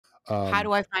How Um,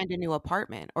 do I find a new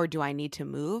apartment, or do I need to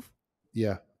move?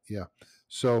 yeah, yeah.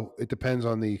 So it depends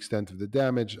on the extent of the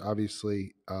damage.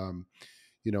 Obviously,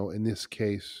 in this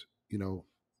case, you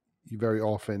very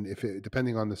often,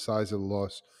 depending on the size of the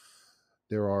loss,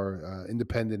 there are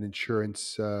independent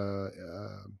insurance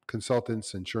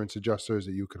consultants, insurance adjusters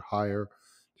that you could hire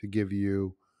to give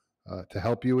you to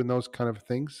help you in those kind of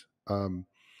things. And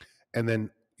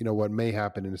then, what may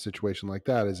happen in a situation like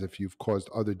that is if you've caused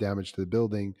other damage to the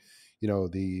building,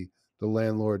 the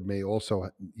landlord may also,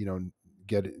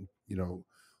 get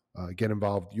get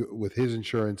involved with his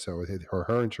insurance or with or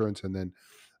her insurance, and then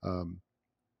um,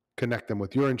 connect them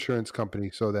with your insurance company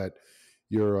so that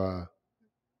you're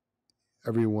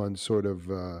everyone's sort of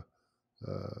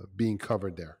being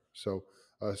covered there. So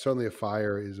certainly, a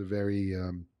fire is a very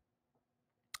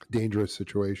dangerous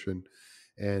situation,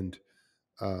 and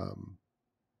um,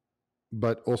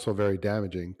 but also very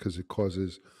damaging because it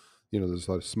causes, there's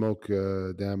a lot of smoke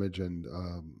damage, and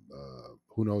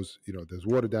who knows, there's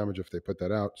water damage if they put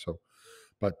that out. So,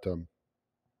 but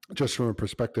just from a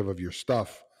perspective of your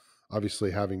stuff,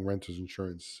 obviously having renters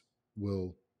insurance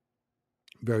will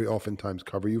very oftentimes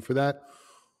cover you for that.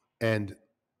 And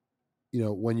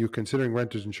when you're considering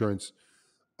renters insurance,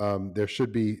 there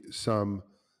should be some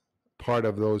part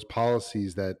of those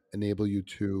policies that enable you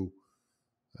to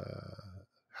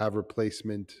have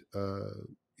replacement.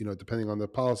 Depending on the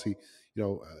policy,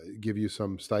 give you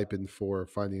some stipend for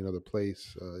finding another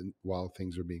place while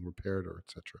things are being repaired or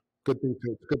etc. Good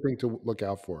thing to look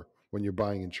out for when you're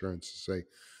buying insurance. To say,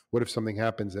 what if something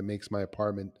happens that makes my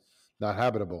apartment not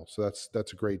habitable? So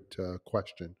that's a great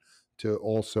question to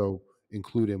also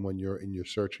include in when you're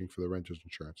searching for the renter's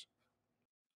insurance.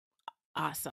 Awesome.